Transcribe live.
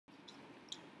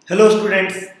Hello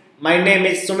students, my name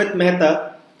is Sumit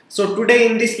Mehta. So today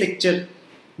in this lecture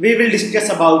we will discuss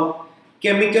about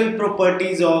chemical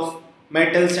properties of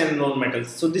metals and non-metals.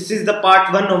 So this is the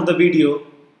part 1 of the video.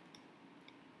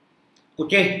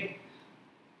 Okay.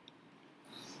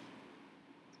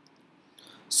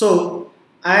 So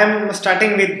I am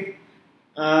starting with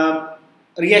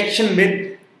reaction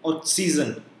with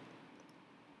oxygen.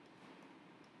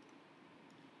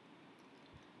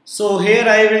 So here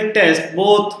I will test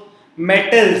both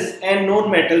metals and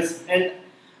non-metals and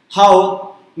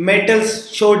how metals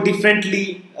show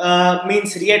differently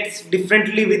means reacts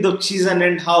differently with oxygen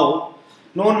and how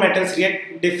non-metals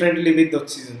react differently with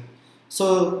oxygen.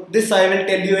 So this I will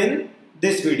tell you in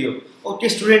this video. Okay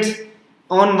students,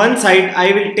 on one side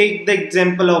I will take the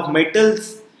example of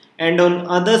metals and on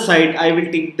other side I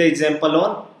will take the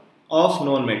example of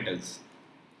non-metals,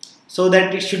 so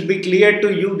that it should be clear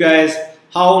to you guys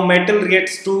how metal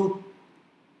reacts to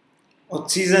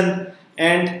oxygen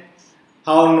and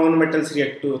how non-metals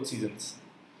react to oxygens.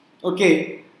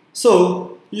 Okay,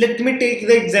 so let me take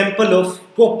the example of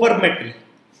copper metal.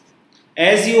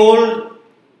 As you all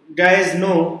guys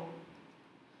know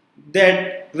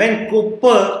that when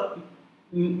copper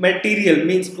material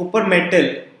means copper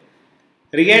metal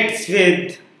reacts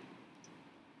with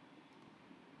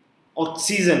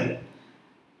oxygen,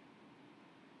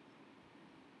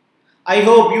 I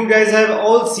hope you guys have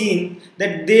all seen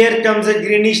that there comes a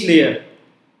greenish layer,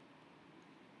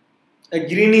 a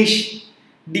greenish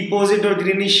deposit or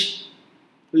greenish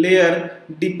layer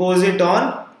deposit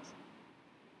on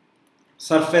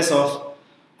surface of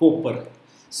copper.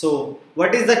 So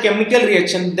what is the chemical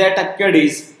reaction that occurred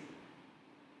is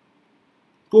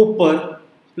copper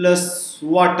plus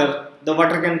water, the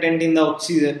water content in the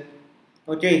oxygen,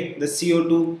 okay, the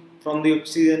CO2 from the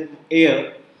oxygen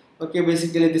air. Okay,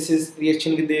 basically this is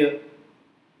reaction with air.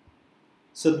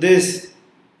 So this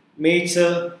makes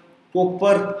a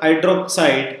copper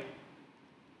hydroxide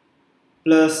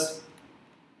plus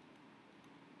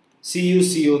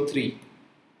CuCO3,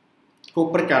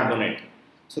 copper carbonate.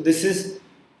 So this is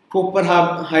copper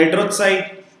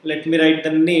hydroxide. Let me write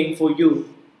the name for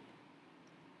you.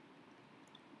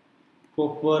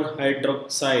 Copper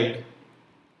hydroxide,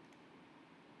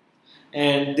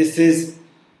 and this is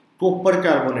copper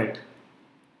carbonate.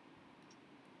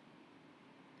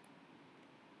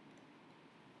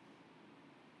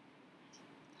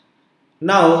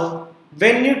 Now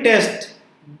when you test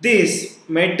this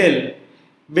metal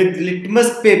with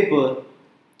litmus paper,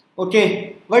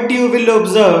 okay, what you will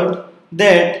observe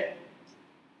that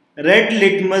red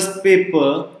litmus,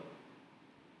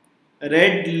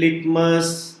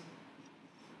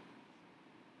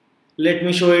 let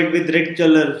me show it with red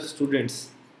color students.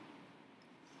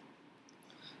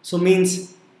 So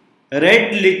means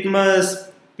red litmus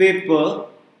paper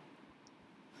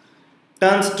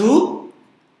turns to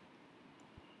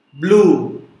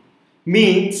blue,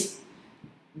 means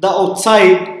the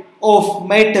outside of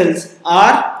metals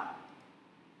are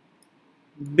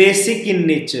basic in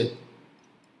nature.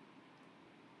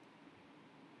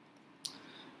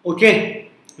 Okay,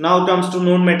 now comes to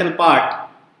non-metal part.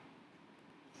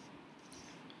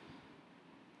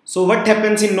 So what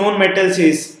happens in non-metals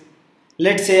is,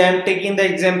 let's say I am taking the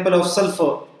example of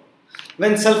sulfur.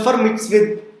 When sulfur mixes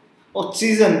with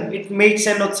oxygen, it makes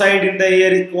an oxide in the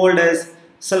air called as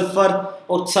sulfur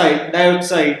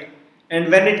dioxide,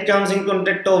 and when it comes in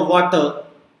contact of water,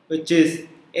 which is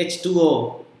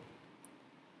H2O,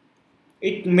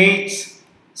 it makes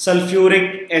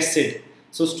sulfuric acid.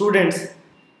 So students,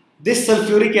 this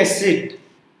sulfuric acid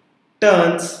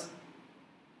turns,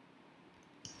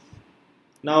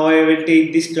 now I will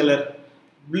take this color,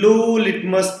 blue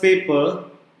litmus paper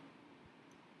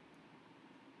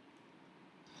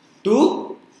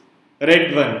to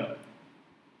red one,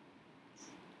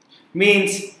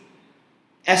 means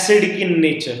acidic in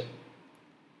nature.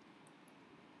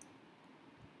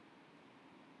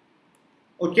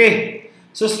 Okay,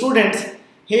 so students,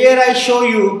 here I show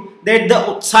you that the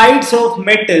oxides of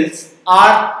metals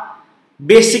are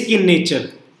basic in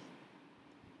nature.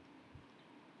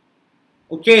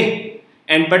 Okay,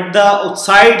 but the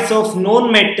oxides of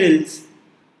non-metals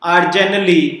are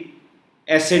generally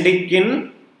acidic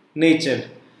in nature.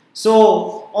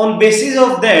 So on basis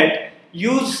of that,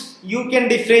 you can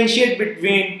differentiate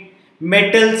between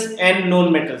metals and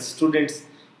non-metals, students.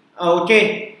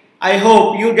 Okay, I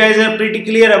hope you guys are pretty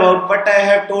clear about what I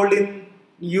have told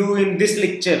you in this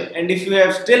lecture, and if you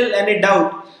have still any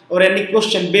doubt or any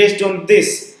question based on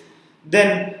this,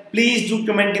 then please do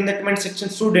comment in the comment section,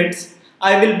 students.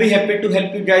 I will be happy to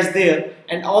help you guys there,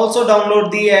 and also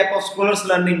download the app of Scholars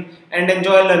Learning and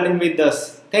enjoy learning with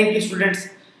us. Thank you students.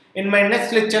 In my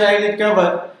next lecture, I will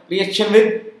cover reaction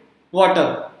with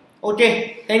water.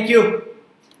 Okay, thank you.